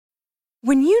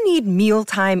When you need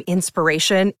mealtime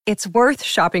inspiration, it's worth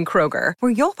shopping Kroger,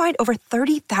 where you'll find over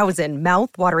 30,000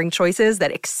 mouth-watering choices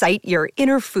that excite your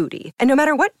inner foodie. And no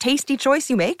matter what tasty choice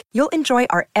you make, you'll enjoy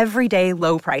our everyday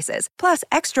low prices, plus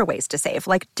extra ways to save,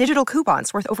 like digital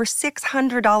coupons worth over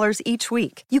 $600 each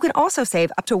week. You can also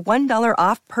save up to $1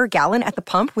 off per gallon at the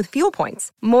pump with fuel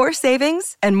points. More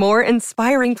savings and more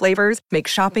inspiring flavors make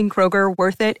shopping Kroger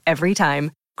worth it every time.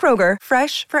 Kroger,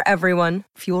 fresh for everyone.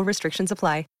 Fuel restrictions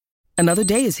apply. Another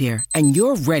day is here, and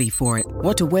you're ready for it.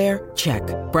 What to wear? Check.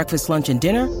 Breakfast, lunch, and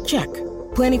dinner? Check.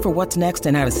 Planning for what's next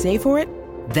and how to save for it?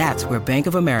 That's where Bank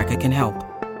of America can help.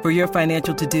 For your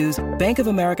financial to-dos, Bank of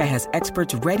America has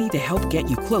experts ready to help get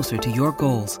you closer to your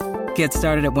goals. Get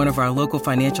started at one of our local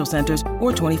financial centers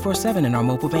or 24/7 in our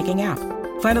mobile banking app.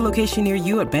 Find a location near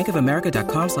you at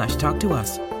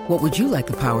bankofamerica.com/talktous. What would you like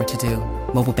the power to do?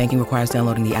 Mobile banking requires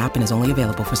downloading the app and is only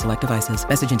available for select devices.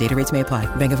 Message and data rates may apply.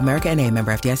 Bank of America N.A.,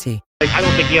 member FDIC. I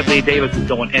don't think Anthony Davis is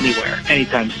going anywhere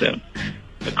anytime soon.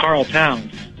 The Karl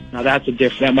Towns, now that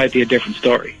might be a different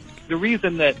story. The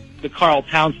reason that the Karl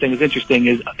Towns thing is interesting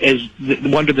is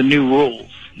under the new rules,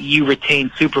 you retain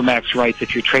Supermax rights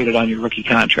if you're traded on your rookie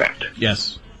contract.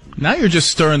 Yes. Now you're just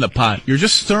stirring the pot. You're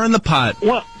just stirring the pot.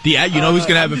 What? Who's going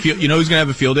to have a field? You know who's going to have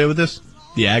a field day with this?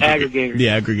 The aggregators. The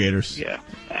aggregators. Yeah.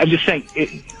 I'm just saying,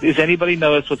 does anybody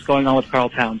notice what's going on with Karl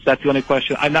Towns? That's the only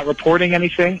question. I'm not reporting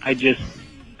anything. I just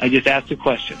asked a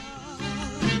question.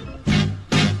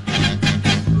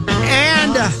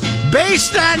 And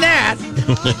based on that,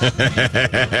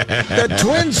 the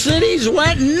Twin Cities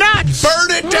went nuts.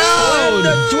 Burn it down.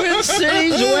 The Twin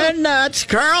Cities went nuts.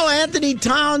 Karl Anthony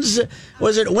Towns,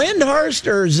 was it Windhorst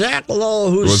or Zach Lowe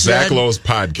who said... It was Zach Lowe's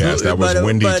podcast. That was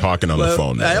Wendy talking on the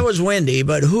phone. That was Wendy,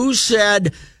 but who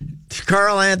said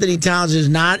Karl Anthony Towns is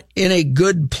not in a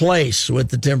good place with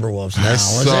the Timberwolves now?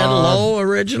 Was that Lowe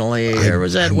originally, or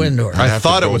was that Windhorst? I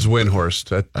thought it was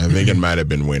Windhorst. I think it might have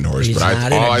been Windhorst,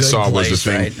 but all I saw was the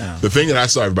thing. Right, the thing that I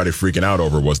saw everybody freaking out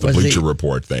over was the Bleacher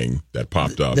Report thing that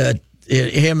popped up.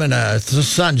 Him in a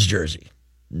Suns jersey.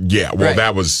 Yeah, well, right.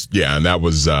 that was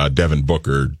Devin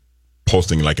Booker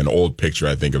posting like an old picture,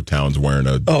 I think, of Towns wearing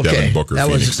a Devin Booker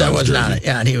Phoenix Suns jersey. Not,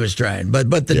 and he was trying. But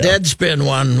the Deadspin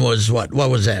one was what? What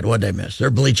was that? What did I miss? Or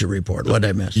Bleacher Report? What did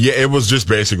I miss? Yeah, it was just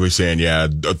basically saying,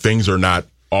 things are not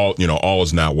all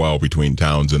is not well between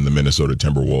Towns and the Minnesota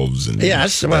Timberwolves. And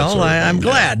yes, well, I'm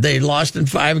glad they lost in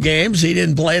 5 games. He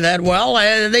didn't play that well.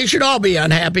 They should all be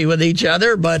unhappy with each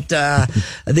other. But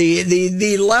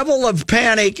the level of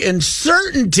panic and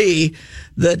certainty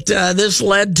that this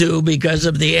led to because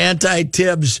of the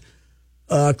anti-Tibbs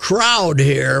crowd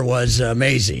here was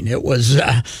amazing. It was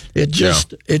it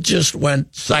just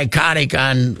went psychotic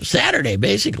on Saturday,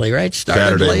 basically, right? Started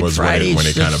Saturday late Friday, when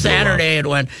it kind of Saturday it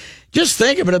went. Just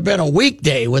think if it had been a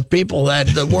weekday with people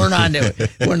that weren't on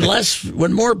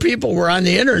when more people were on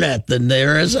the internet than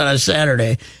there is on a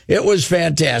Saturday. It was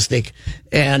fantastic,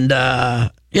 and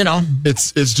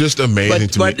it's just amazing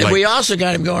to me. But we also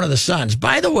got him going to the Suns.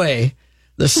 By the way,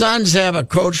 the Suns have a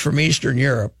coach from Eastern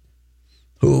Europe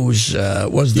who's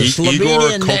was the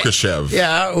Slovenian Igor Kokashev.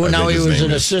 Now he was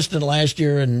an assistant last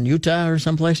year in Utah or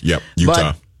someplace. Yep,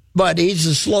 Utah. But he's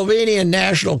the Slovenian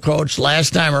national coach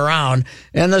last time around,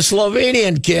 and the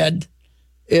Slovenian kid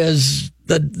is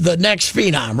the next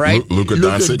phenom, right? Luka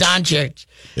Doncic.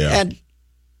 Yeah. And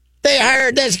they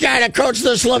hired this guy to coach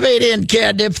the Slovenian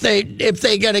kid if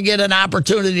they going to get an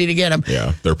opportunity to get him.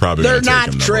 Yeah, they're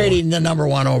not trading the number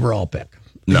 1 overall pick.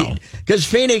 No, because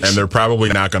Phoenix, and they're probably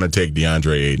not going to take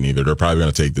DeAndre Ayton either. They're probably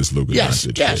going to take this Luka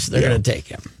Doncic. Yes, they're going to take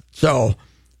him. So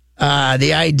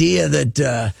the idea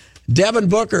that Devin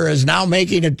Booker is now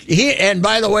making it. And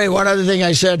by the way, one other thing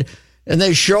I said, and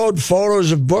they showed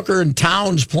photos of Booker and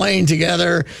Towns playing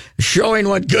together, showing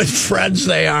what good friends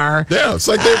they are. Yeah, it's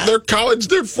like they're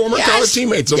former college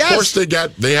teammates. Of course,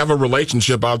 they have a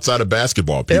relationship outside of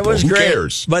basketball. People, it was who great.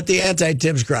 cares? But the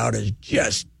anti-Tibbs crowd is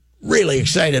just really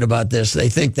excited about this. They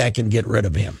think that can get rid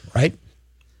of him, right?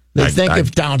 They think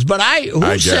of Towns. But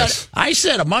I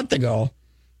said a month ago,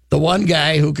 the one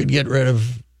guy who could get rid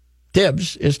of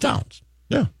Tibbs is Towns.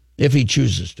 Yeah. If he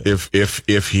chooses to. If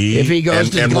he goes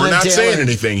to Glenn and we're not Taylor, saying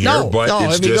anything here,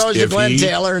 if he goes to Glenn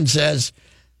Taylor and says,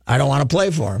 I don't want to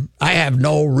play for him, I have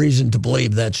no reason to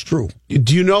believe that's true.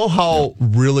 Do you know how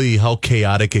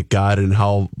chaotic it got and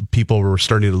how people were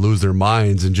starting to lose their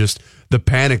minds and just the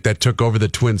panic that took over the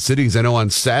Twin Cities? I know on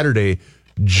Saturday,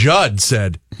 Judd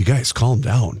said, "You guys calm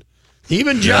down."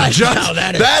 Even Judge.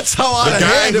 That's how out of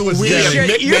hand it was. We getting. have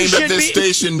nicknamed at this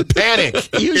station Panic.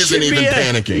 Isn't even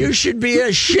panicking. You should be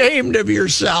ashamed of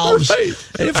yourselves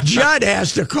if Judd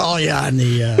has to call you on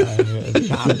the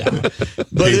countdown.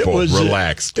 But People, it was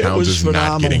relax. Towns is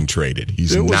phenomenal. not getting traded.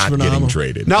 He's not getting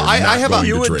traded. Now, I have a.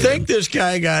 You would think this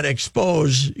guy got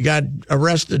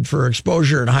arrested for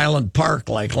exposure in Highland Park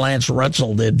like Lance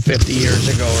Rutzel did 50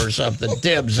 years ago or something.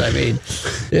 Tibbs. I mean,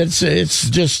 it's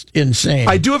just insane.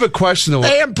 I do have a question though.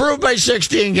 They improved by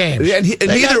 16 games.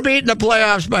 They got beat in the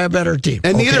playoffs by a better team.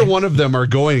 And neither one of them are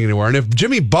going anywhere. And if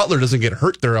Jimmy Butler doesn't get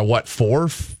hurt, they're a 4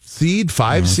 seed,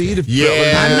 5 seed?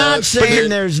 I'm not saying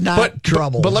there's not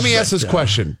trouble. But let me ask this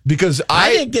question because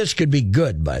I think this could be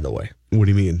good, by the way. What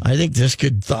do you mean? I think this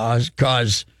could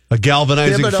cause a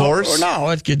galvanizing force? Or no,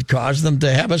 it could cause them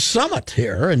to have a summit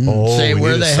here and say,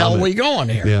 where the hell are we going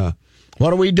here? Yeah.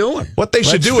 What are we doing? What they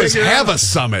should do is have a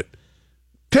summit.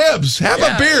 Tibbs, have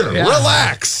a beer.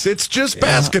 Relax. It's just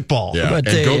basketball. Yeah. And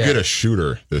go get a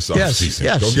shooter this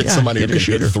offseason. Go get somebody who can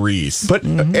hit threes. But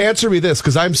answer me this,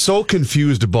 because I'm so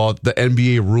confused about the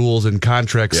NBA rules and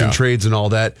contracts and trades and all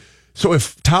that. So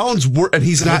if Towns were, and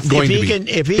he's not going to be.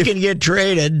 If he can get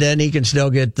traded, then he can still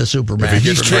get the Supermax. If he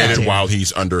gets traded while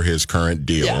he's under his current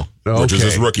deal, which is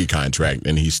his rookie contract,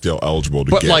 and he's still eligible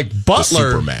to get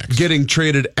Butler the Supermax. Getting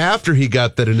traded after he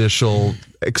got that initial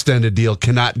extended deal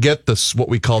cannot get what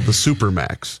we call the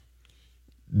Supermax.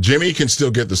 Jimmy can still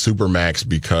get the Supermax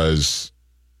because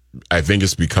I think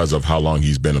it's because of how long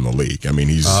he's been in the league. I mean,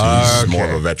 he's more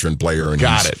of a veteran player, and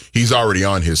he's already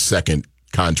on his second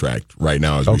contract right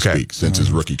now as we speak since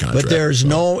his rookie contract. But there's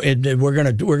we're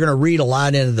gonna read a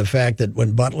lot into the fact that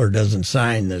when Butler doesn't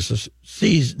sign this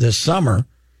summer,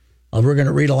 we're going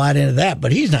to read a lot into that.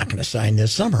 But he's not going to sign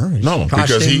this summer.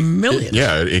 Because he millions.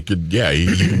 He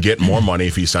can get more money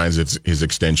if he signs his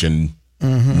extension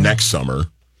next summer.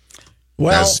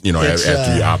 Well, after he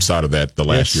opts out of that the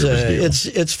last year of his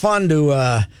deal. It's fun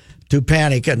to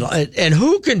panic and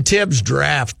who can Tibbs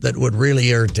draft that would really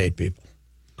irritate people?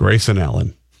 Grayson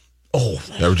Allen. Oh,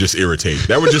 that would just irritate.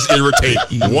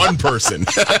 One person.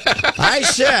 I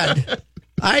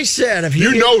said if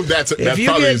you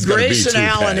get Grayson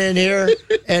Allen in here,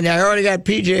 and I already got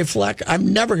PJ Fleck,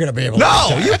 I'm never going to be able to.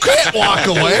 No, you can't walk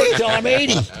away until I'm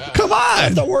 80. Come on, I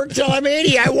have to work till I'm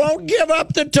 80. I won't give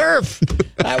up the turf.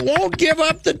 I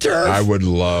would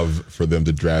love for them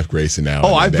to draft Grayson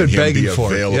Allen. Oh, I've been begging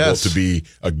for it. Available to be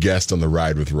a guest on the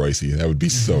ride with Royce. That would be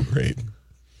so great.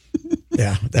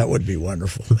 Yeah, that would be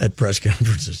wonderful at press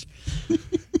conferences.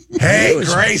 Hey,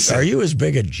 Grayson, are you as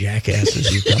big a jackass as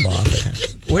you come off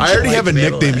as? I already have a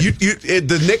nickname.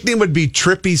 The nickname would be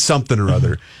Trippy something or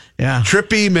other. Yeah,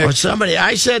 Trippy Mix.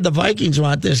 I said the Vikings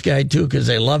want this guy too because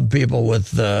they love people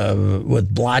with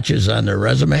blotches on their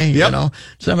resume. Yep. You know,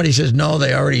 somebody says no,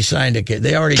 they already signed a kid.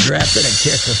 They already drafted a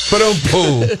kicker. But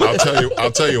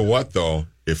I'll tell you what though,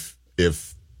 if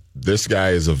this guy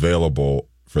is available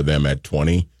for them at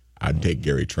 20, I'd take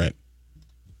Gary Trent.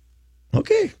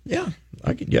 Okay, yeah.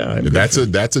 That's a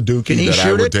dookie that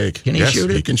I would take. Can he shoot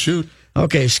it? He can shoot.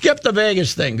 Okay, skip the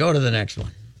Vegas thing. Go to the next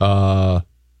one.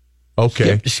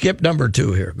 Okay. Skip number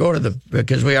 2 here. Go to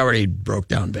because we already broke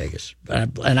down Vegas.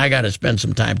 And I got to spend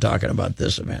some time talking about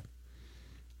this event.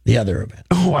 The other event.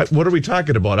 Oh, what are we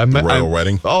talking about? The royal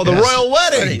wedding. Oh, the royal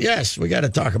wedding. Yes, we got to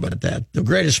talk about that. The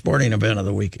greatest sporting event of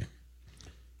the weekend.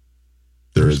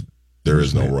 There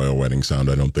is no royal wedding sound,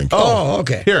 I don't think. Oh,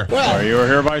 okay. Here. Well, are you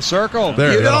here by circle?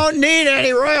 You don't need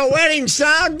any royal wedding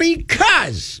sound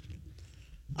because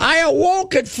I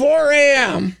awoke at 4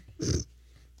 a.m.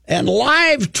 and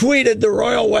live tweeted the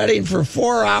royal wedding for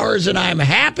 4 hours, and I'm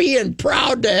happy and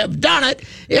proud to have done it.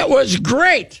 It was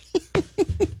great.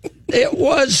 It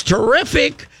was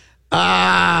terrific.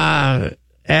 As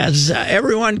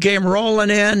everyone came rolling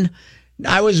in,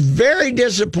 I was very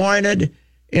disappointed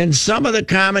in some of the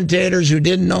commentators who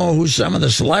didn't know who some of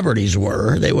the celebrities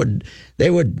were.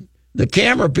 The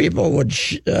camera people would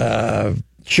show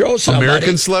somebody.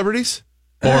 American celebrities?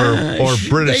 Or British they'd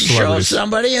celebrities? Show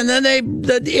somebody, and then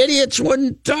the idiots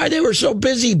wouldn't talk. They were so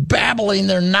busy babbling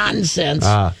their nonsense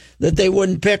that they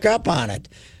wouldn't pick up on it.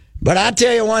 But I'll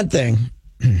tell you one thing.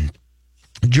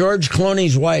 George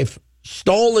Clooney's wife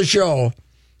stole the show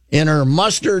in her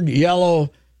mustard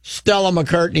yellow Stella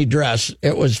McCartney dress.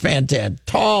 It was fantastic.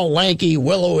 Tall, lanky,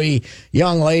 willowy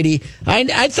young lady.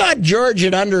 I thought George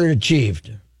had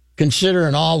underachieved,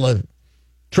 considering all the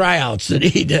tryouts that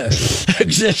he'd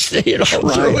existed,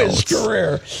 through his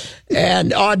career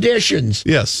and auditions.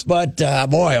 Yes. But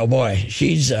boy, oh boy,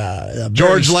 she's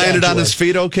George landed on his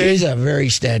feet okay? She's a very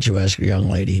statuesque young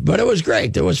lady. But it was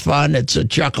great. It was fun. It's a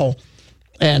chuckle.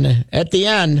 And at the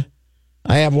end,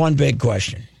 I have one big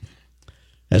question.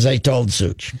 As I told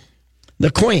Such,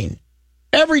 the Queen,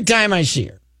 every time I see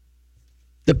her,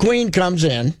 the Queen comes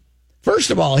in.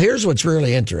 First of all, here's what's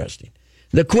really interesting.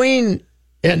 The Queen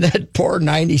and that poor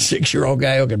 96-year-old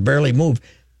guy who can barely move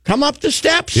come up the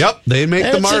steps. Yep, they make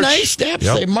the march. It's nice steps.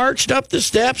 Yep. They marched up the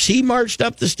steps. He marched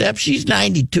up the steps. She's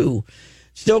 92,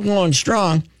 still going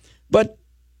strong. But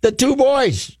the two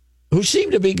boys, who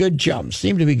seem to be good chums,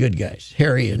 seem to be good guys,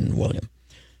 Harry and William,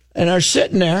 and are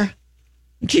sitting there.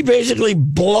 She basically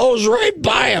blows right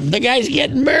by him. The guy's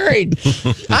getting married.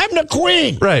 I'm the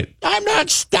Queen. Right. I'm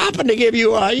not stopping to give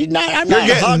you a. I'm not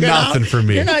getting hugging nothing out. from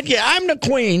me. You're not. I'm the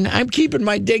Queen. I'm keeping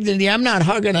my dignity. I'm not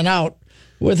hugging it out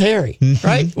with Harry.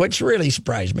 Right? Which really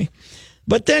surprised me.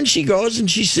 But then she goes and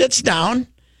she sits down,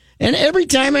 and every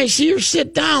time I see her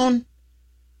sit down,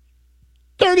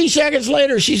 30 seconds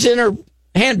later, she's in her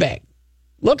handbag,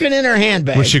 looking in her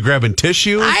handbag. Was she grabbing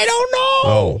tissue? I don't know.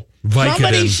 Oh.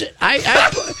 Vicodin.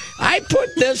 I put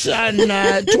this on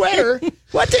Twitter.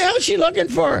 What the hell is she looking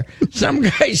for? Some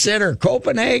guy said her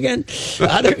Copenhagen.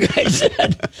 Other guy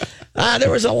said there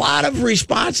was a lot of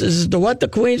responses as to what the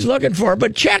Queen's looking for.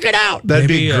 But check it out. That'd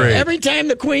be great. Every time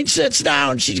the Queen sits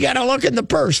down, she's got to look in the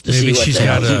purse to see what she's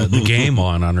got the game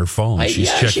on her phone.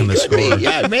 She's checking the score.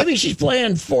 Yeah, maybe she's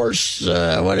playing Force.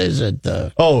 What is it?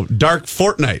 Dark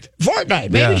Fortnite. Fortnite.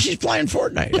 Maybe she's playing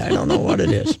Fortnite. I don't know what it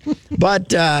is.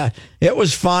 But it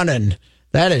was fun, and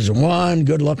that is one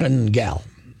good-looking gal.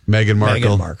 Meghan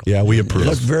Markle. Yeah, we approve.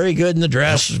 Looked very good in the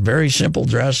dress. Very simple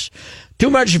dress. Too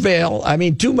much veil.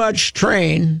 Too much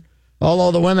train.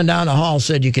 Although the women down the hall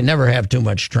said you can never have too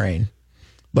much train.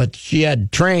 But she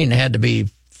had to be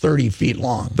 30 feet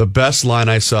long. The best line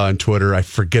I saw on Twitter, I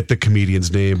forget the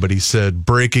comedian's name, but he said,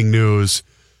 "Breaking news,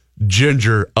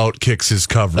 Ginger outkicks his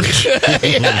coverage."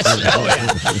 Yes.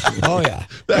 Oh, yeah.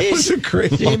 That was a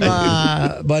great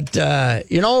line. But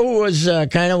you know who was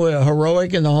kind of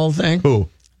heroic in the whole thing? Who?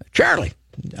 Charlie.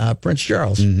 Prince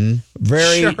Charles. Mm-hmm.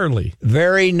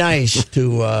 Very nice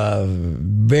to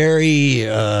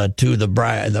the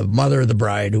bride, the mother of the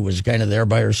bride, who was kind of there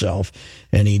by herself,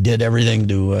 and he did everything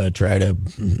to try to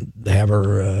have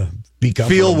her be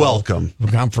comfortable,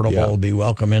 be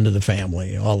welcome into the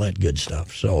family, all that good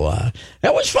stuff. So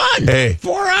that was fun. Hey,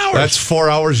 4 hours. That's 4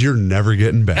 hours you're never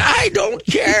getting back. I don't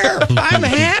care. I'm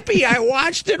happy I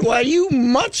watched it while you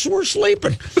mutts were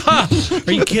sleeping. Are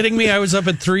you kidding me? I was up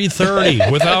at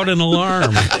 3:30 without an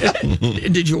alarm.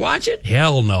 Did you watch it?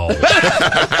 Hell no.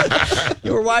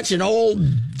 You were watching old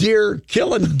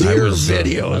killing deer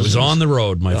videos. I was on the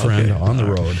road, my friend, on the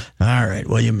road. All right.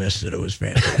 Well, you missed it. It was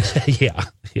fantastic. Yeah.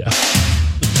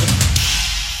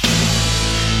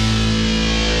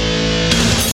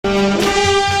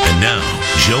 And now,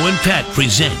 Joe and Pat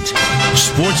present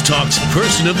Sports Talk's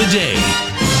Person of the Day.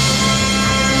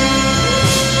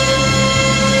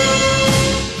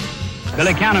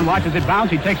 Billy Cannon watches it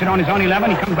bounce. He takes it on his own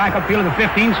 11. He comes back upfield to the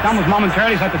 15, stumbles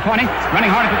momentarily. He's at the 20,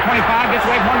 running hard at the 25, gets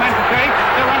away from one man to 30,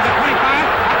 still runs at 25,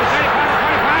 at the 35, to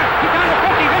 25. He's down to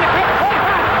 50, he's in the 50,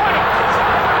 45, 40.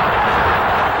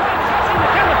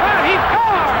 He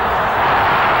scores!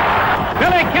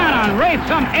 Billy Cannon raced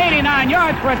some 89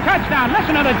 yards for a touchdown.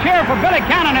 Listen to the cheer for Billy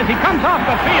Cannon as he comes off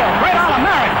the field. Great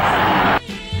All-American.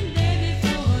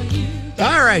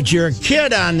 All right, you're a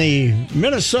kid on the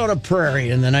Minnesota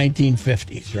prairie in the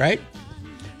 1950s, right?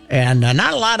 And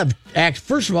not a lot of acts.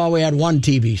 First of all, we had one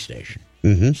TV station.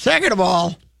 Mm-hmm. Second of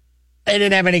all, they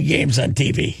didn't have any games on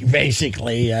TV,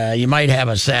 basically. You might have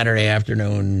a Saturday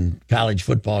afternoon college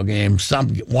football game,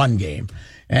 one game,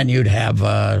 and you'd have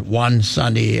one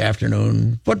Sunday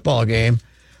afternoon football game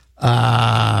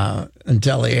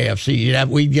until the AFC.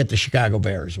 We'd get the Chicago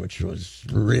Bears, which was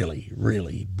really,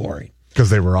 really boring. Because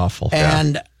they were awful.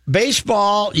 And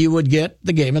baseball, you would get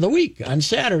the game of the week on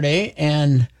Saturday,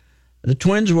 and the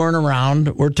Twins weren't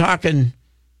around. We're talking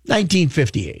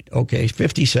 1958, okay,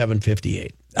 57,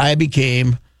 58. I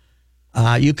became,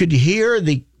 you could hear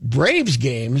the Braves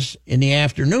games in the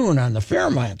afternoon on the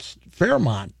Fairmont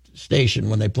station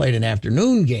when they played an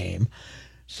afternoon game.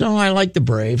 So I liked the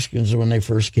Braves because when they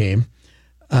first came.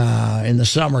 In the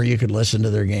summer, you could listen to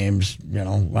their games,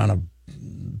 on a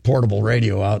portable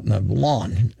radio out in the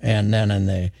lawn, and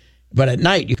then but at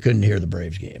night you couldn't hear the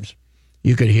Braves games.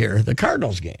 You could hear the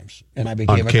Cardinals games, and I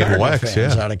became a Cardinals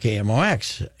fan out of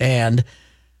KMOX. And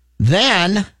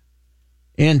then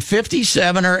in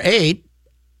 57 or 8,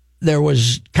 there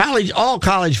was all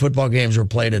college football games were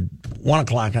played at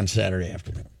 1:00 on Saturday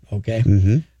afternoon.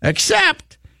 Okay,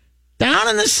 except down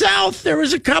in the South there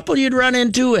was a couple you'd run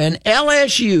into, and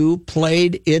LSU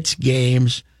played its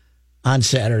games on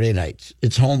Saturday nights.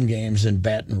 It's home games in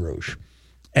Baton Rouge.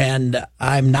 And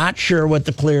I'm not sure what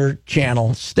the Clear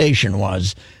Channel station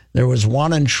was. There was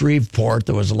one in Shreveport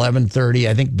that was 11:30.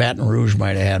 I think Baton Rouge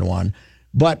might have had one.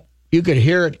 But you could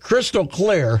hear it crystal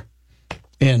clear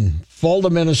in Fulda,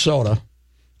 Minnesota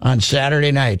on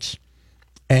Saturday nights.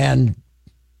 And,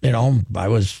 I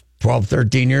was 12,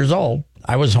 13 years old.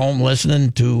 I was home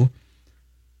listening to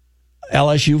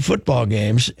LSU football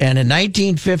games. And in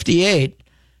 1958,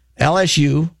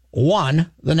 LSU won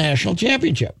the national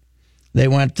championship. They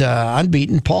went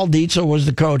unbeaten. Paul Dietzel was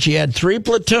the coach. He had 3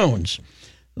 platoons.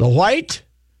 The white,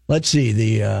 there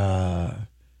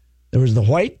was the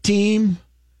white team,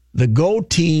 the Go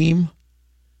team,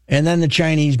 and then the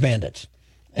Chinese Bandits.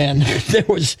 And there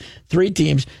was 3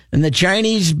 teams. And the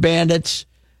Chinese Bandits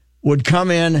would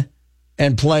come in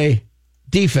and play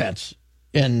defense.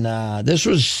 And this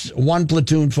was 1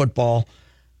 platoon football.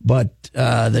 But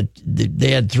they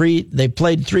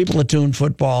played 3 platoon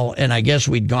football, and I guess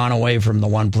we'd gone away from the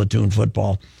 1 platoon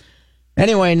football.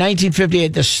 Anyway,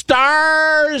 1958,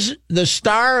 the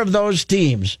star of those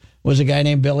teams was a guy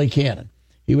named Billy Cannon.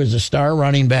 He was a star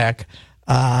running back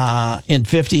in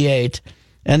 58,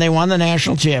 and they won the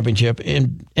national championship.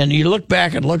 And you look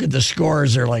back and look at the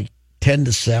scores, they're like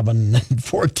 10-7 and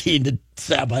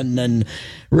 14-7 and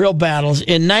real battles.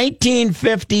 In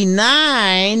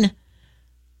 1959,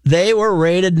 they were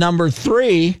rated number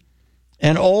 3,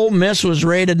 and Ole Miss was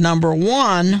rated number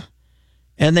 1,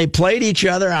 and they played each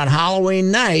other on Halloween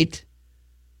night,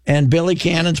 and Billy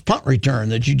Cannon's punt return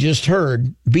that you just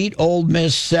heard beat Ole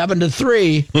Miss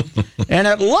 7-3, and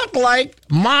it looked like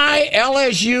my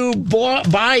LSU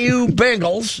Bayou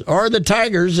Bengals, or the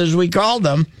Tigers as we called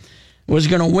them, was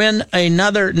going to win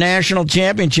another national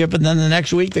championship, and then the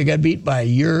next week they got beat by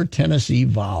your Tennessee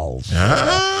Vols.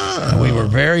 And we were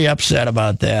very upset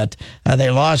about that. They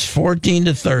lost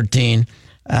 14-13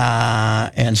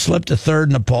 and slipped to 3rd in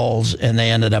the polls, and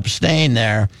they ended up staying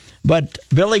there. But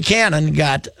Billy Cannon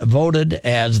got voted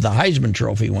as the Heisman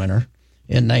Trophy winner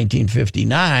in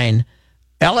 1959.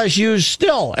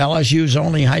 LSU's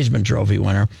only Heisman Trophy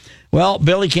winner. Well,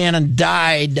 Billy Cannon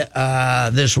died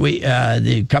this week,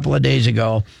 a couple of days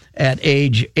ago, at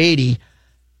age 80,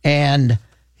 and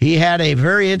he had a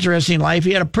very interesting life.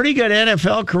 He had a pretty good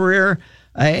NFL career,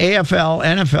 AFL,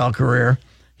 NFL career.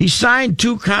 He signed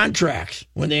 2 contracts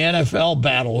when the NFL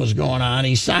battle was going on.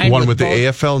 He signed one with the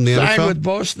AFL and the NFL? Signed with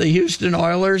both the Houston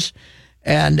Oilers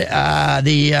and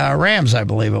the Rams, I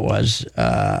believe it was.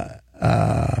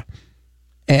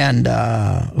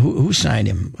 Who signed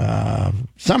him?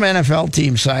 Some NFL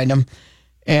team signed him,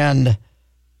 and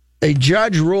a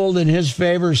judge ruled in his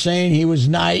favor, saying he was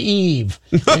naive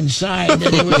and signed,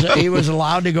 and he was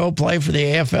allowed to go play for the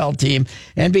AFL team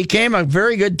and became a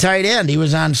very good tight end. He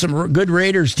was on some good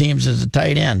Raiders teams as a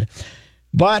tight end,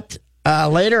 but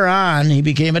later on he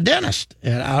became a dentist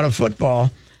out of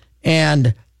football,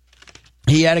 and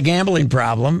he had a gambling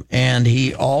problem, and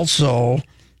he also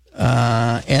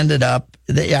ended up.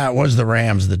 It was the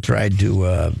Rams that tried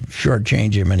to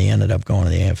shortchange him, and he ended up going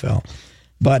to the AFL.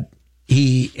 But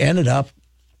he ended up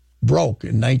broke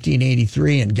in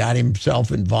 1983 and got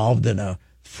himself involved in a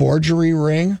forgery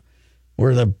ring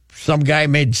where some guy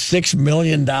made $6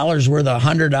 million worth of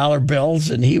 $100 bills,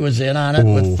 and he was in on it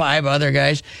with 5 other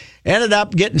guys. Ended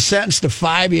up getting sentenced to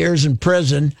 5 years in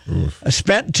prison.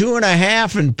 Spent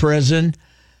 2.5 in prison.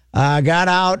 Got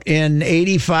out in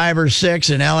 85 or 6,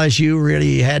 and LSU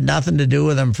really had nothing to do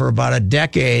with him for about a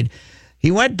decade.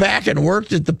 He went back and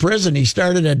worked at the prison. He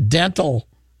started a dental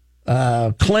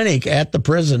clinic at the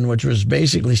prison, which was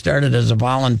basically started as a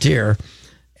volunteer.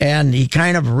 And he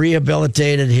kind of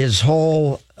rehabilitated his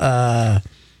whole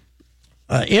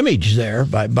image there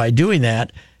by doing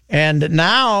that. And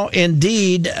now,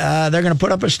 indeed, they're going to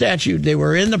put up a statue. They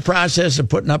were in the process of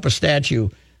putting up a statue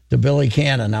to Billy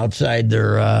Cannon outside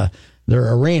their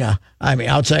arena. I mean,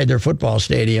 outside their football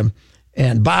stadium.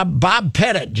 And Bob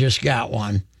Pettit just got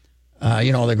one.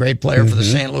 The great player for the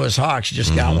St. Louis Hawks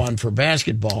just got one for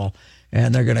basketball.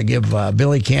 And they're going to give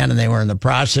Billy Cannon, they were in the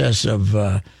process of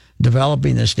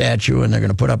developing the statue, and they're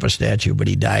going to put up a statue, but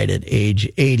he died at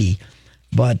age 80.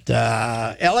 But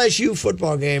LSU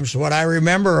football games, what I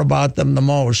remember about them the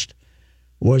most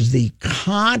was the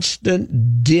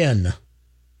constant din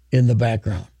in the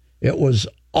background. It was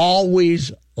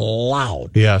always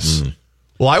loud. Yes.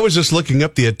 Well, I was just looking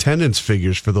up the attendance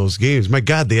figures for those games. My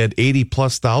God, they had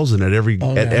 80,000+ at every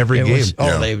game.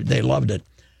 They loved it.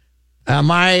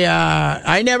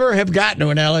 I never have gotten to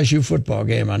an LSU football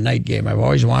game, a night game. I've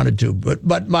always wanted to,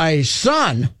 but my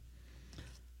son,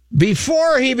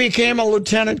 before he became a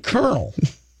lieutenant colonel,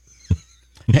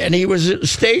 and he was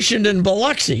stationed in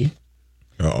Biloxi,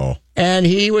 and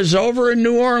he was over in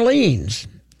New Orleans.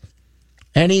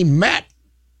 and he met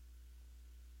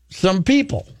some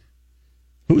people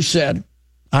who said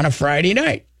on a Friday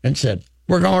night and said,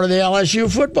 we're going to the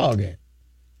LSU football game.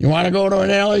 You want to go to an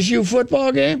LSU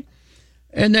football game?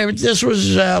 And this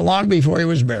was long before he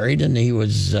was married, and he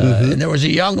was, and there was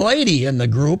a young lady in the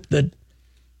group that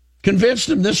convinced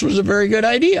him this was a very good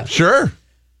idea. Sure.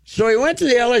 So he went to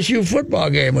the LSU football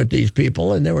game with these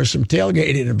people, and there was some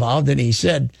tailgating involved, and he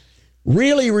said,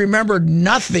 really remembered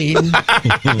nothing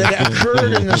that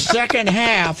occurred in the second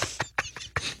half.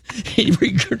 He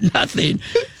remembered nothing.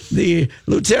 The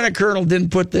lieutenant colonel didn't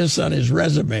put this on his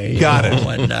resume. Got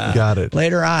it.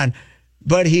 Later on.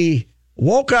 But he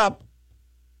woke up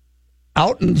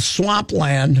out in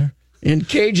swampland in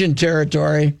Cajun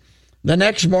territory the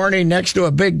next morning next to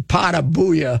a big pot of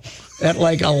booyah at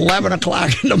like 11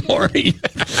 o'clock in the morning.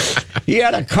 He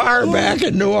had a car back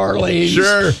in New Orleans.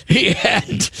 Sure. He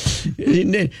had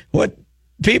what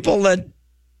people that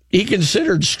he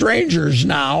considered strangers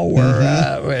now were,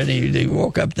 and he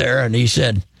woke up there and he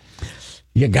said,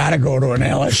 you got to go to an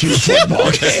LSU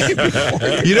football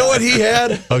game. You know what he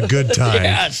had? A good time.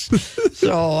 Yes.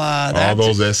 So all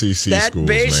those SEC that schools,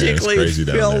 basically man. It's crazy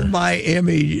filled my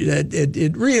image.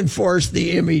 It reinforced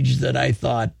the image that I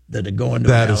thought that going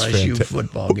to an LSU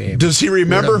football game. Does he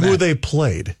remember who they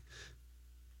played?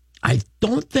 I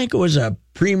don't think it was a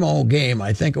primo game.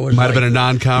 I think it was might have been a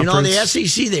non-conference. You know, the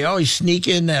SEC, they always sneak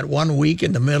in that 1 week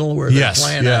in the middle where they're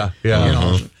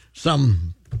playing.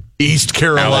 Some East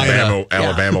Carolina.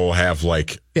 Alabama will have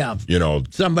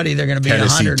somebody they're going to be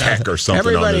Tennessee 100 Tech or something.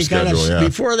 Everybody on the schedule.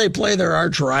 Before they play their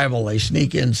arch rival, they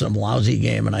sneak in some lousy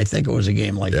game, and I think it was a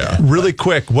game like that. Really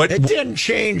quick, it didn't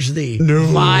change the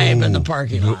vibe in the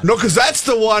parking lot. No, because that's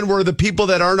the one where the people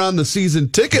that aren't on the season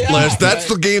ticket list, that's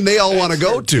the game they all want to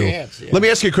go to. Let me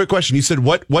ask you a quick question. You said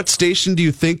what station do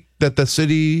you think that the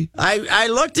city? I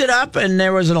looked it up, and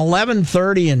there was an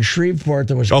 11:30 in Shreveport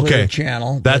that was Clear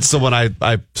Channel. That's the one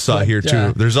I saw here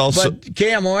too. There's also, but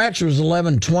KMOX was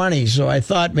 11:20, so I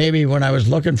thought maybe when I was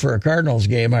looking for a Cardinals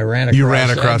game, I ran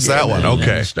across that one.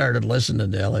 Okay, and started to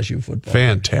LSU football.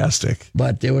 Fantastic.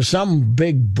 But there was some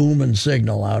big booming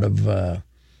signal out of,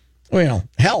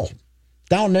 hell,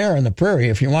 down there in the prairie.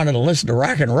 If you wanted to listen to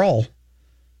rock and roll,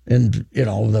 and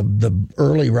the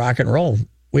early rock and roll,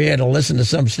 we had to listen to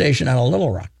some station out of Little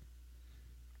Rock.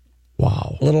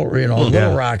 Wow. Little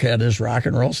Rock had this rock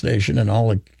and roll station, and all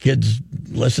the kids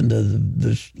listened to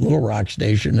this Little Rock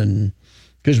station, and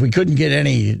because we couldn't get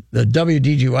the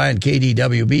WDGY and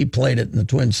KDWB played it in the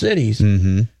Twin Cities,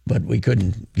 but we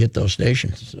couldn't get those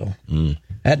stations. So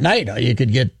at night, you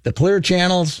could get the Clear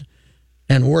channels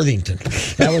and Worthington.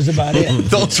 That was about it.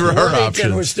 Those were our options.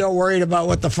 Worthington was still worried about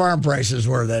what the farm prices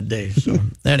were that day. So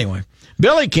anyway,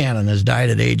 Billy Cannon has died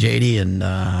at age 80, and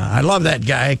I love that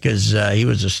guy because he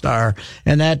was a star.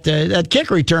 And that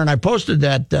kick return, I posted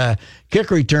that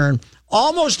kick return,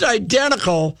 almost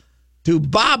identical to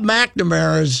Bob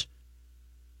McNamara's.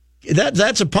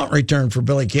 That's a punt return for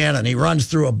Billy Cannon. He runs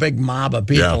through a big mob of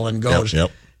people and goes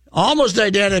almost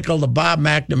identical to Bob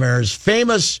McNamara's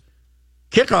famous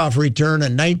kickoff return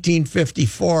in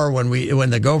 1954 when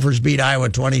the Gophers beat Iowa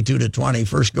 22-20,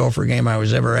 first Gopher game I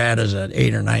was ever at as an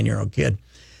 8 or 9 year old kid.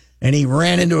 And he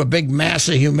ran into a big mass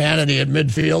of humanity at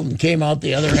midfield and came out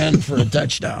the other end for a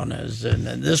touchdown. And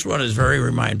this one is very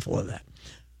remindful of that.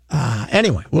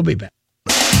 Anyway, we'll be back.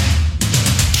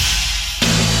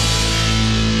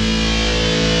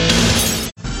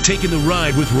 Taking the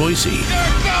ride with Royce. You're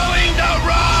going the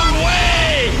wrong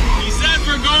way! He says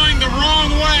we're going the wrong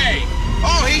way!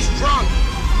 Oh, he's drunk.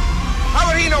 How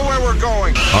would he know where we're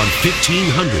going? On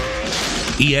 1500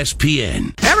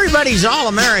 ESPN. Everybody's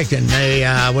All-American.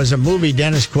 Was a movie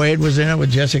Dennis Quaid was in it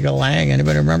with Jessica Lange.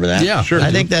 Anybody remember that? Yeah, sure.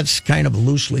 I think that's kind of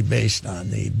loosely based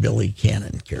on the Billy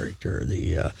Cannon character,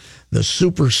 the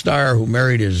superstar who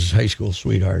married his high school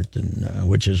sweetheart, and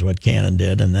which is what Cannon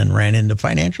did, and then ran into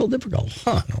financial difficulties.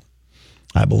 Huh.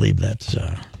 I believe that's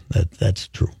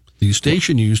true. The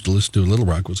station you used to listen to in Little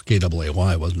Rock was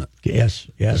KAAY, wasn't it? Yes.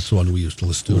 That's the one we used to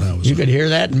listen to. You could hear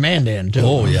that in Mandan, too.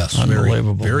 Oh, yes.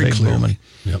 Unbelievable. Very clearly.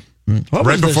 Yep.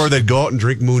 Right before they'd go out and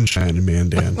drink moonshine in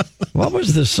Mandan. What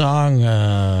was the song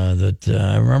that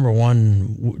I remember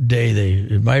one day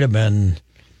it might have been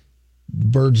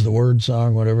Bird's the Word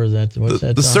song, whatever that. What's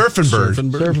that? The song? Surfing Bird.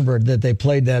 Surfing Bird. That they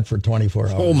played that for 24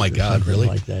 hours. Oh my God! Really?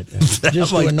 Like that. Yeah.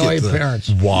 Just to annoy parents.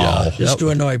 Wow. Yeah, just to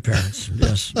annoy parents.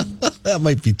 Yes. That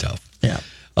might be tough. Yeah.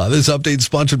 This update is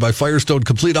sponsored by Firestone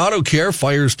Complete Auto Care.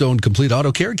 Firestone Complete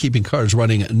Auto Care, keeping cars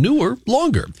running newer,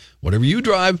 longer. Whatever you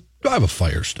drive a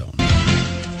Firestone.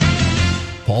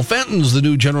 Paul Fenton's the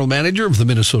new general manager of the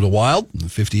Minnesota Wild. The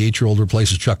 58-year-old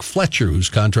replaces Chuck Fletcher, whose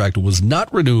contract was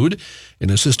not renewed. An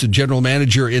assistant general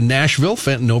manager in Nashville,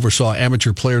 Fenton oversaw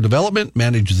amateur player development,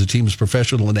 managed the team's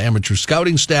professional and amateur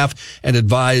scouting staff, and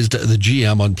advised the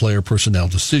GM on player personnel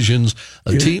decisions.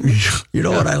 You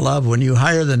know what I love? When you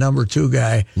hire the number 2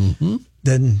 guy,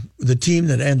 then the team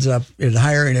that ends up in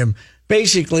hiring him,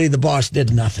 basically the boss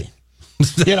did nothing.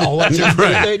 You know,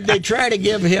 they try to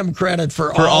give him credit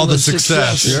for all the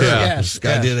success. Sure. Yes, this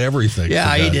guy did everything.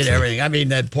 Yeah, he did everything. I mean,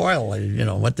 that Poyle,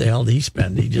 what the hell did he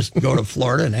spend? He just go to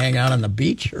Florida and hang out on the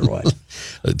beach or what?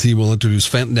 The team will introduce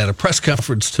Fenton at a press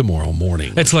conference tomorrow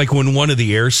morning. It's like when one of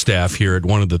the air staff here at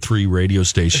one of the 3 radio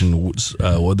stations,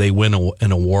 they win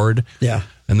an award. Yeah.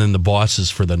 And then the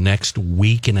bosses for the next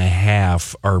week and a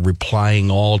half are replying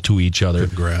all to each other,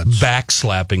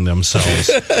 backslapping themselves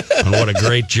on what a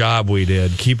great job we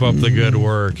did. Keep up the good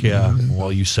work. Yeah,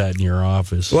 while you sat in your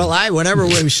office. Well, whenever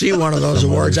we see one of those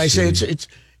awards, I say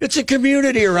it's a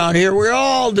community around here. We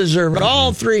all deserve it.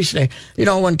 All 3 stations.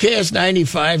 When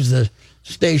KS95's the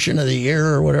station of the year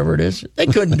or whatever it is, they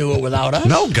couldn't do it without us.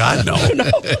 No, God, no.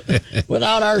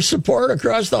 Without our support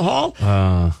across the hall.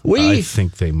 I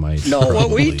think they might. No,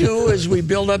 what we do is we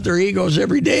build up their egos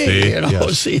every day.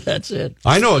 See, that's it.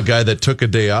 I know a guy that took a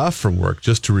day off from work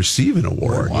just to receive an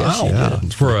award. Wow.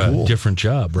 Yes, for a different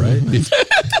job, right?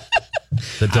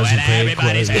 That doesn't pay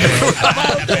quite.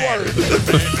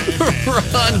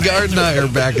 Ron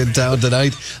Gardenhire back in town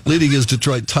tonight, leading his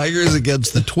Detroit Tigers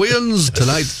against the Twins.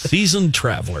 Tonight, seasoned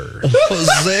traveler.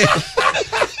 Jose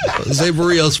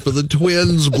Barrios for the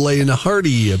Twins. Blaine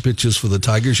Hardy pitches for the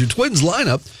Tigers. Your Twins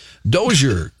lineup: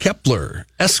 Dozier, Kepler,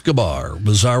 Escobar,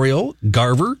 Rosario,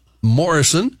 Garver,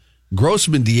 Morrison,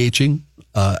 Grossman DHing,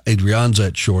 Adrianza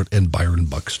at short, and Byron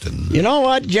Buxton. You know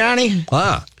what, Johnny?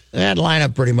 That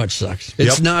lineup pretty much sucks.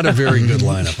 It's not a very good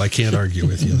lineup. I can't argue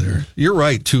with you there. You're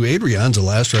right, too. Adrianza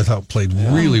last year I thought played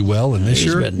really well, and this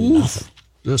year, nothing.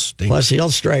 Just stinks. Plus,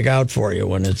 he'll strike out for you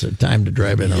when it's a time to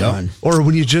drive in a run. Or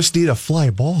when you just need a fly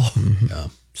ball. Yeah.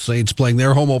 Saints playing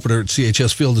their home opener at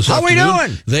CHS Field this afternoon. How we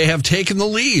doing? They have taken the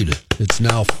lead. It's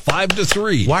now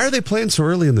 5-3. Why are they playing so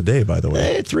early in the day, by the way?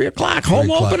 Hey, 3 o'clock,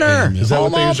 home opener. Is that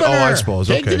home what they opener. Oh, I suppose.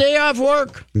 Take the day off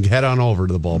work. Head on over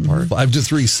to the ballpark.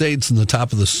 5-3 Saints in the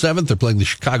top of the 7th. They're playing the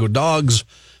Chicago Dogs.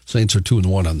 Saints are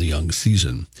 2-1 on the young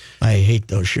season. I hate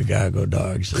those Chicago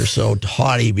Dogs. They're so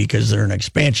haughty because they're an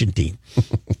expansion team.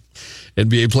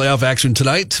 NBA playoff action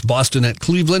tonight. Boston at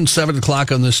Cleveland, 7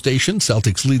 o'clock on this station.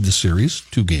 Celtics lead the series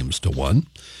 2-1.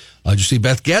 Did you see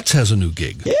Beth Getz has a new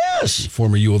gig? Yes.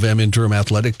 Former U of M interim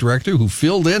athletic director who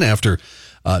filled in after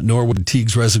Norwood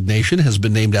Teague's resignation has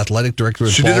been named athletic director at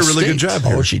Ball State. She did a really good job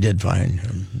here. Oh, she did fine.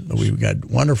 We've got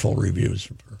wonderful reviews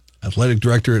from her. Athletic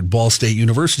director at Ball State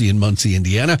University in Muncie,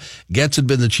 Indiana. Getz had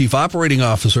been the chief operating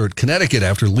officer at Connecticut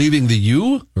after leaving the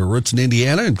U. Her roots in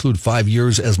Indiana include 5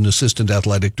 years as an assistant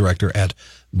athletic director at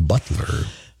Butler.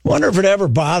 Wonder if it ever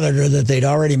bothered her that they'd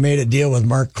already made a deal with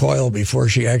Mark Coyle before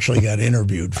she actually got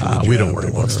interviewed for the job. We don't worry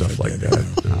about stuff like that.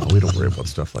 No, we don't worry about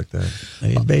stuff like that.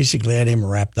 They basically had him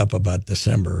wrapped up about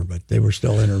December, but they were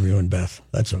still interviewing Beth.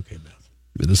 That's okay, Beth.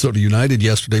 Minnesota United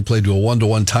yesterday played to a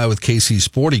 1-1 tie with KC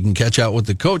Sport. You can catch out what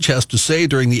the coach has to say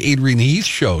during the Adrian Heath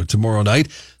show tomorrow night,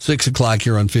 6 o'clock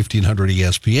here on 1500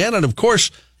 ESPN. And, of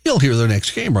course, you'll hear their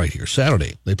next game right here,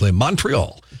 Saturday. They play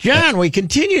Montreal. John, we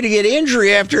continue to get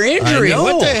injury after injury.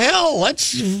 What the hell?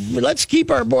 Let's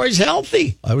keep our boys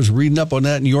healthy. I was reading up on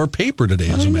that in your paper today,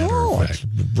 as a matter of fact. It's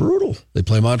brutal. They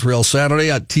play Montreal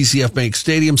Saturday at TCF Bank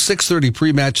Stadium, 6:30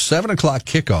 pre-match, 7 o'clock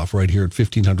kickoff right here at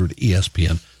 1500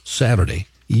 ESPN. Saturday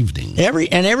evening.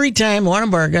 Every time one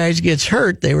of our guys gets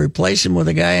hurt, they replace him with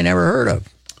a guy I never heard of.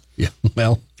 Yeah,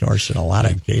 well, of course, in a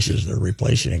lot of cases, they're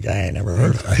replacing a guy I never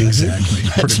heard of. Exactly.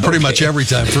 Pretty much every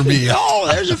time for me. Oh,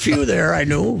 there's a few there I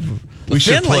knew. We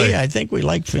should play. I think we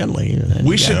like Finley.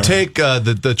 We should take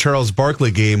the Charles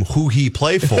Barkley game, who he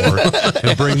play for,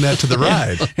 and bring that to the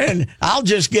ride. And I'll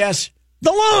just guess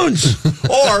the Loons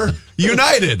or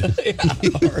United.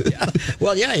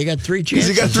 Well, yeah, you got 3 chances.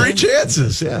 You got 3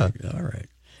 chances. Yeah. All right.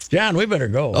 John, we better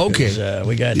go. Okay.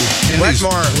 We got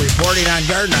Wetmore reporting on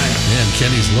Gardenhire. Man,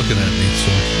 Kenny's looking at me.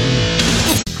 So.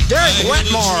 Derek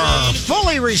Wetmore,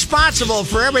 fully responsible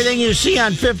for everything you see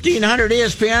on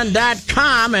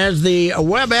 1500ESPN.com as the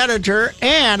web editor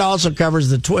and also covers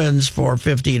the Twins for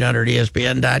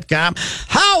 1500ESPN.com.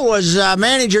 How was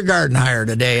manager Gardenhire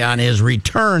today on his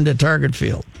return to Target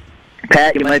Field?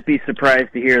 Pat, you might be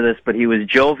surprised to hear this, but he was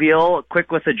jovial,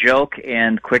 quick with a joke,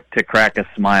 and quick to crack a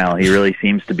smile. He really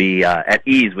seems to be at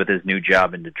ease with his new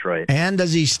job in Detroit. And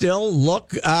does he still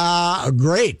look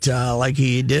great, like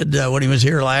he did when he was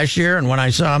here last year and when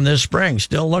I saw him this spring?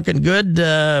 Still looking good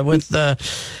with the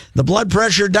blood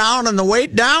pressure down and the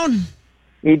weight down?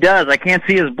 He does. I can't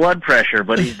see his blood pressure,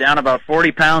 but he's down about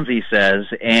 40 pounds, he says,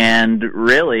 and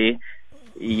really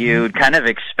you'd kind of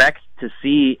expect to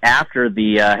see after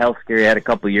the health scare he had a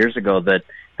couple years ago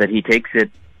that he takes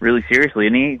it really seriously.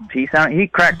 And he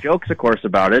cracked jokes, of course,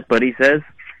 about it, but he says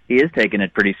he is taking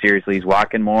it pretty seriously. He's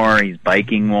walking more, he's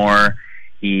biking more,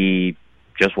 he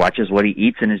just watches what he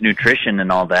eats and his nutrition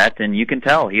and all that, and you can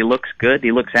tell he looks good,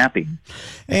 he looks happy.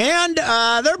 And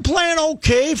they're playing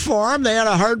okay for him. They had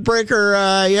a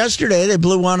heartbreaker yesterday. They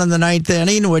blew one in the ninth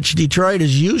inning, which Detroit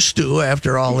is used to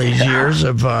after all these years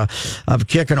of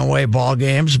kicking away ball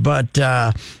games. But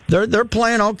they're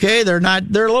playing okay. They're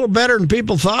a little better than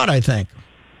people thought, I think.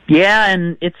 Yeah,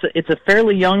 and it's a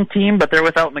fairly young team, but they're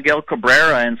without Miguel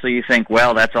Cabrera, and so you think,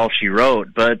 well, that's all she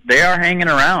wrote. But they are hanging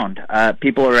around.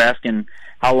 People are asking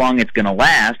how long it's going to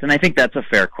last, and I think that's a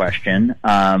fair question.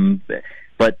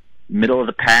 But middle of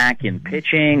the pack in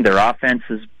pitching, their offense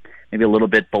is maybe a little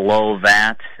bit below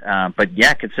that. But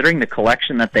yeah, considering the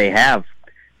collection that they have,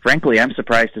 frankly, I'm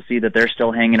surprised to see that they're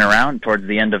still hanging around towards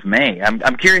the end of May.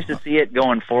 I'm curious to see it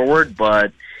going forward,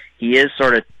 but he is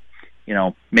sort of,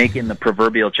 making the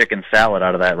proverbial chicken salad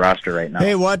out of that roster right now.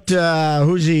 Hey,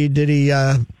 who's he? Did he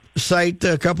cite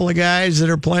a couple of guys that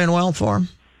are playing well for him?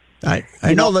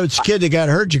 I know this kid that got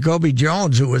hurt, Jacoby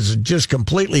Jones, who was just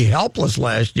completely helpless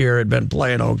last year, had been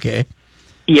playing okay.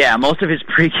 Yeah, most of his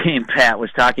pregame, Pat,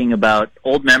 was talking about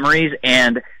old memories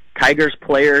and Tigers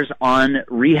players on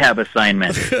rehab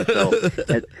assignment. So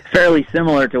it's fairly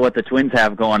similar to what the Twins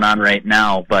have going on right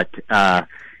now. But,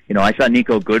 I saw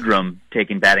Nico Goodrum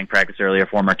taking batting practice earlier,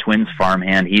 former Twins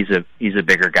farmhand. He's a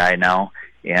bigger guy now.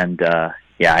 And,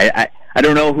 I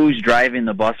don't know who's driving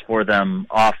the bus for them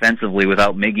offensively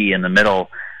without Miggy in the middle.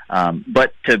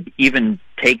 But to even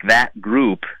take that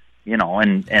group,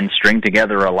 and string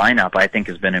together a lineup, I think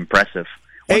has been impressive.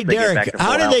 Hey, Derek,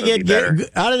 how did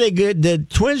they get the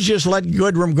Twins just let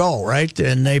Goodrum go, right?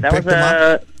 And they picked him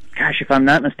up? Gosh, if I'm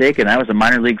not mistaken, that was a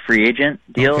minor league free agent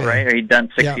deal, okay, right? Or he'd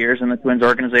done 6 years in the Twins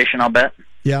organization, I'll bet.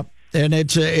 Yep. And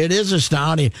it is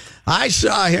astounding. I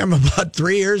saw him about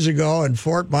 3 years ago in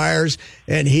Fort Myers,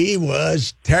 and he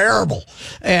was terrible.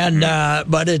 And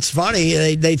but it's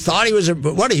funny, they thought he was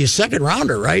a second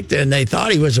rounder, right? And they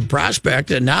thought he was a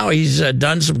prospect, and now he's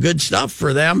done some good stuff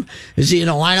for them. Is he in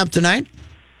the lineup tonight?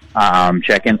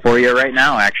 Checking for you right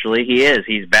now. Actually, he is.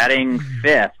 He's batting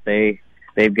fifth.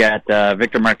 They've got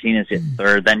Victor Martinez at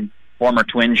third, then former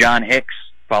Twin John Hicks,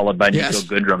 followed by Nico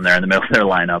Goodrum there in the middle of their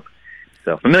lineup.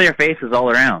 So familiar faces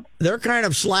all around. They're kind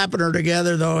of slapping her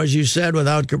together, though, as you said,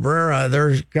 without Cabrera.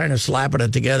 They're kind of slapping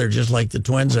it together just like the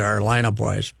Twins are,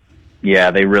 lineup-wise.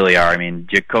 Yeah, they really are. I mean,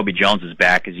 Jacoby Jones is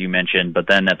back, as you mentioned, but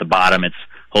then at the bottom it's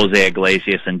Jose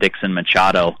Iglesias and Dixon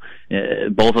Machado.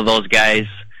 Both of those guys,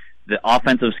 the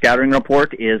offensive scouting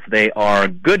report is they are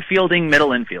good fielding middle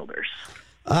infielders.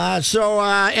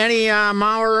 Any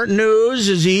Mauer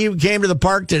news? He came to the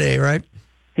park today, right?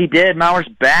 He did. Mauer's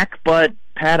back, but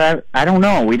Pat, I don't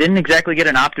know. We didn't exactly get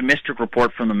an optimistic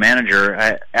report from the manager.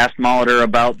 I asked Molitor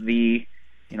about the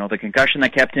concussion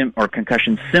that kept him, or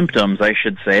concussion symptoms, I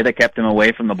should say, that kept him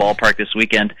away from the ballpark this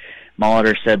weekend.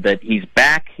 Molitor said that he's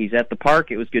back. He's at the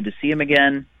park. It was good to see him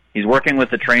again. He's working with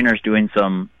the trainers, doing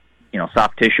some,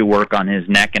 soft tissue work on his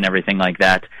neck and everything like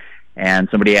that. And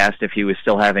somebody asked if he was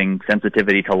still having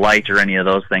sensitivity to light or any of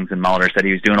those things, and Molitor said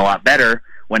he was doing a lot better.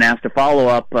 When asked to follow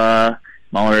up,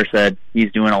 Molitor said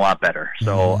he's doing a lot better.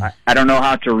 So I don't know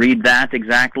how to read that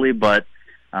exactly, but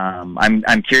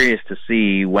I'm curious to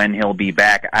see when he'll be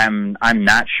back. I'm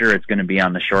not sure it's going to be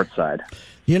on the short side.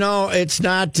 It's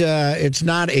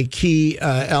not a key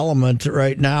element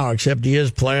right now, except he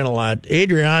is playing a lot.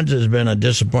 Adrian's has been a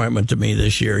disappointment to me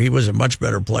this year. He was a much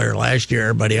better player last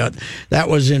year, but that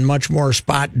was in much more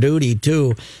spot duty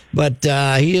too. But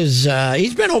he's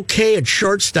been okay at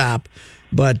shortstop.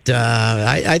 But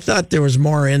I thought there was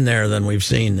more in there than we've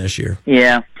seen this year.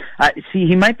 Yeah.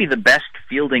 He might be the best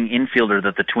fielding infielder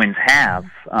that the Twins have,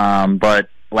 but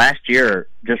last year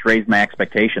just raised my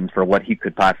expectations for what he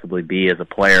could possibly be as a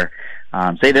player.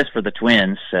 Say this for the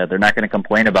Twins, they're not going to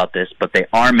complain about this, but they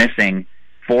are missing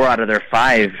 4 out of their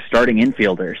 5 starting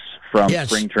infielders from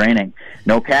spring training.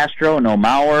 No Castro, no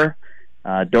Mauer.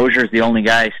 Dozier's the only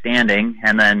guy standing,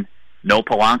 and then no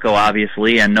Polanco,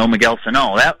 obviously, and no Miguel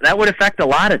Sano. That would affect a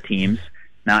lot of teams.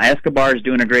 Now, Escobar is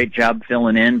doing a great job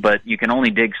filling in, but you can only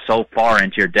dig so far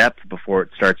into your depth before it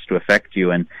starts to affect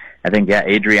you. And I think,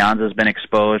 Adrianza's been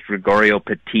exposed. Gregorio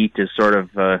Petit is sort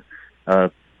of, I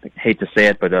hate to say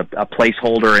it, but a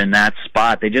placeholder in that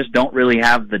spot. They just don't really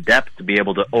have the depth to be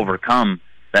able to overcome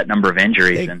that number of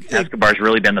injuries, and Escobar's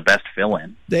really been the best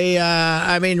fill-in.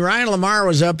 Ryan Lamar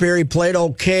was up here. He played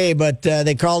okay, but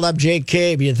they called up Jake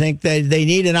Cave. You think they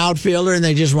need an outfielder, and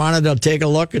they just wanted to take a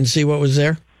look and see what was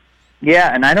there?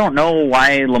 Yeah, and I don't know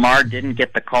why Lamar didn't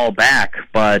get the call back,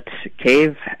 but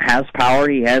Cave has power.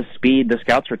 He has speed. The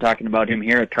scouts were talking about him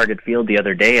here at Target Field the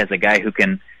other day as a guy who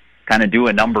can kind of do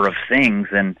a number of things,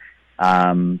 and,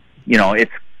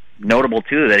 it's notable,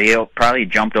 too, that he probably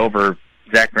jumped over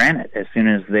Zach Granite as soon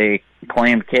as they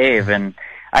claimed Cave, and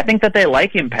I think that they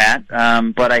like him, Pat.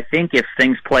 But I think if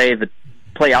things play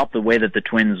out the way that the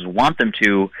Twins want them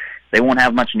to, they won't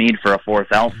have much need for a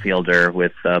fourth outfielder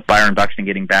with Byron Buxton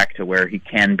getting back to where he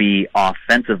can be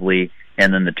offensively,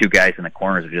 and then the two guys in the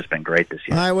corners have just been great this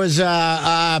year. I was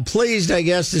pleased, I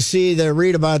guess, to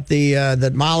read about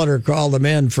that Molitor called him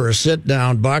in for a sit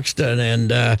down, Buxton, and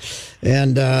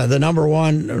the number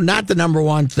one, not the number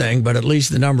one thing, but at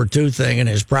least the number two thing in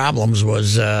his problems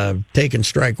was taking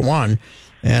strike one.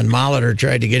 And Molitor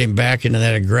tried to get him back into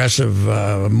that aggressive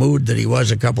mood that he was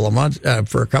for a couple of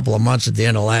months at the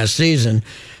end of last season.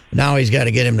 Now he's got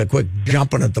to get him to quit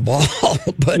jumping at the ball.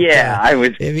 But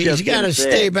he's got to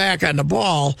stay back on the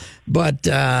ball. But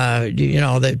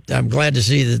I'm glad to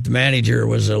see that the manager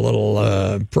was a little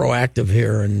proactive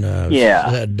here and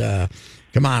said,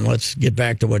 "Come on, let's get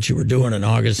back to what you were doing in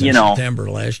August and September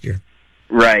last year."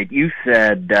 Right. You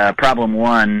said problem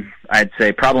one. I'd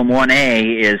say problem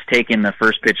 1A is taking the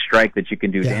first pitch strike that you can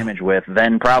do damage with.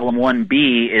 Then problem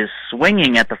 1B is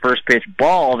swinging at the first pitch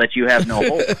ball that you have no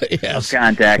hope of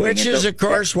contacting. Which is, of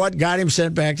course, what got him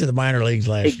sent back to the minor leagues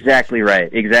last year. Exactly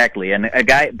right. Exactly. And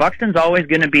Buxton's always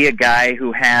going to be a guy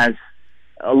who has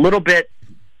a little bit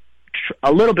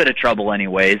of trouble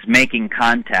anyways making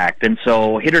contact. And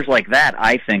so hitters like that,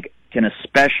 I think, can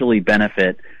especially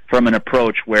benefit from an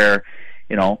approach where,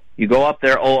 you go up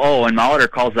there 0-0, and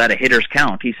Molitor calls that a hitter's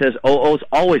count. He says 0-0 is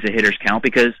always a hitter's count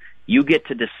because you get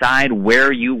to decide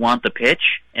where you want the pitch,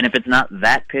 and if it's not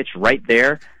that pitch right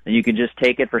there, then you can just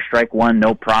take it for strike one,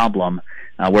 no problem.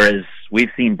 Whereas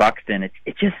we've seen Buxton,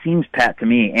 it just seems, Pat, to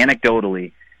me,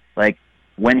 anecdotally, like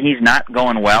when he's not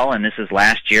going well, and this is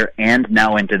last year and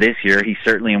now into this year, he's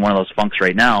certainly in one of those funks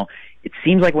right now, it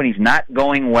seems like when he's not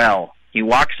going well, he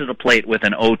walks to the plate with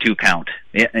an 0-2 count.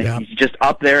 He's just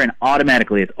up there, and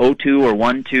automatically it's 0-2 or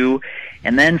 1-2.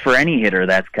 And then for any hitter,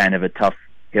 that's kind of a tough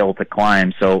hill to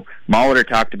climb. So Molitor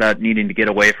talked about needing to get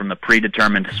away from the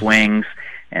predetermined swings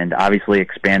and obviously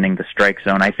expanding the strike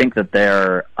zone. I think that there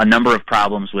are a number of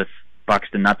problems with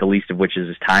Buxton, not the least of which is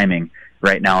his timing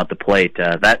right now at the plate.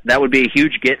 That would be a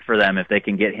huge get for them if they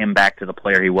can get him back to the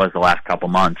player he was the last couple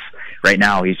months. Right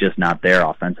now, he's just not there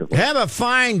offensively. Have a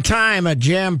fine time at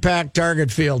jam-packed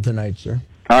Target Field tonight, sir.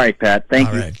 All right, Pat. Thank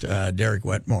you. All right. Derek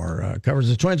Wetmore covers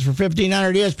the Twins for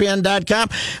 1500ESPN.com.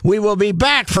 We will be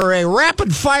back for a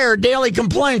rapid-fire daily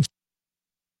complaints.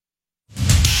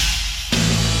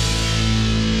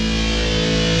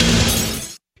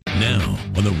 Now,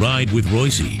 on the Ride with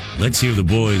Royce, let's hear the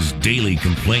boys' daily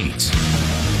complaints.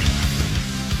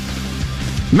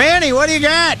 Manny, what do you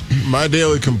got? My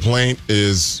daily complaint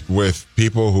is with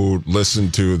people who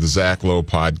listen to the Zach Lowe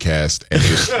podcast and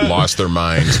just lost their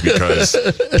minds because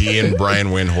he and Brian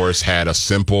Windhorst had a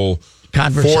simple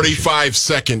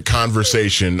 45-second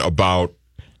conversation about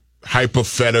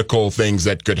hypothetical things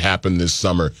that could happen this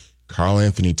summer. Karl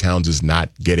Anthony Towns is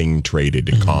not getting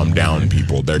traded. Calm down,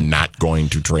 people. They're not going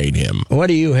to trade him. What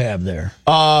do you have there?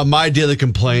 My daily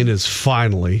complaint is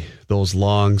finally those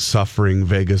long-suffering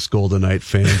Vegas Golden Knight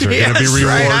fans are going to be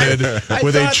rewarded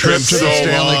with a trip to the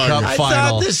Stanley Cup final. I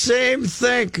thought the same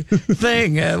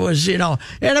thing. It was, and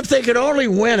if they could only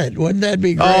win it, wouldn't that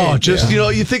be great? Oh,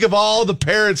 you think of all the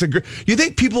parents. You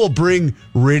think people will bring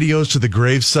radios to the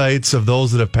grave sites of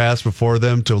those that have passed before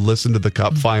them to listen to the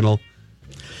Cup final?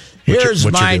 Here's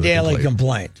my daily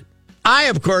complaint. I,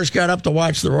 of course, got up to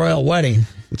watch the royal wedding.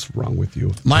 What's wrong with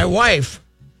you? My wife,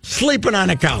 sleeping on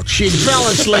the couch. She fell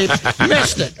asleep,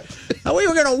 missed it. And we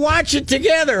were going to watch it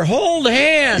together, hold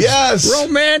hands. Yes.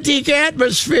 Romantic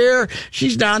atmosphere.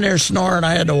 She's down there snoring.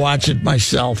 I had to watch it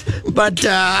myself. But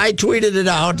I tweeted it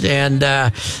out, and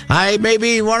I may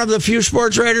be one of the few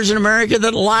sports writers in America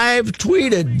that live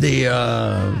tweeted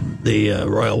the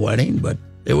royal wedding, but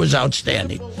it was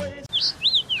outstanding.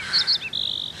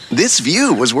 This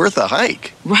view was worth a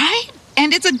hike. Right?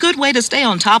 And it's a good way to stay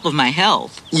on top of my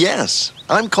health. Yes,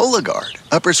 I'm Cologuard,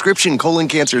 a prescription colon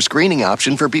cancer screening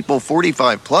option for people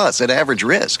 45 plus at average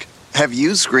risk. Have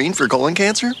you screened for colon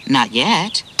cancer? Not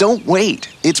yet. Don't wait.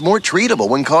 It's more treatable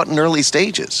when caught in early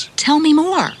stages. Tell me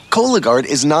more. Cologuard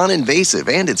is non-invasive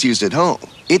and it's used at home.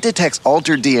 It detects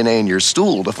altered DNA in your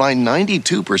stool to find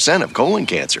 92% of colon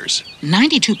cancers.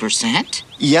 92%?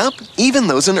 Yep, even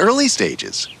those in early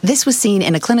stages. This was seen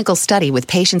in a clinical study with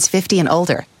patients 50 and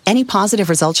older. Any positive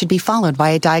result should be followed by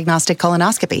a diagnostic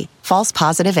colonoscopy. False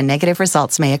positive and negative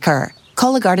results may occur.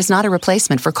 Cologuard is not a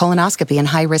replacement for colonoscopy in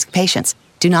high-risk patients.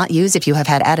 Do not use if you have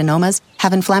had adenomas,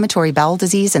 have inflammatory bowel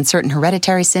disease and certain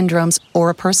hereditary syndromes, or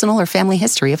a personal or family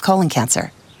history of colon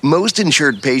cancer. Most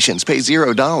insured patients pay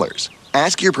 $0.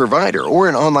 Ask your provider or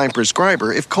an online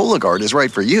prescriber if Cologuard is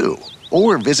right for you,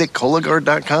 or visit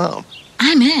Cologuard.com.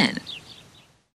 I'm in.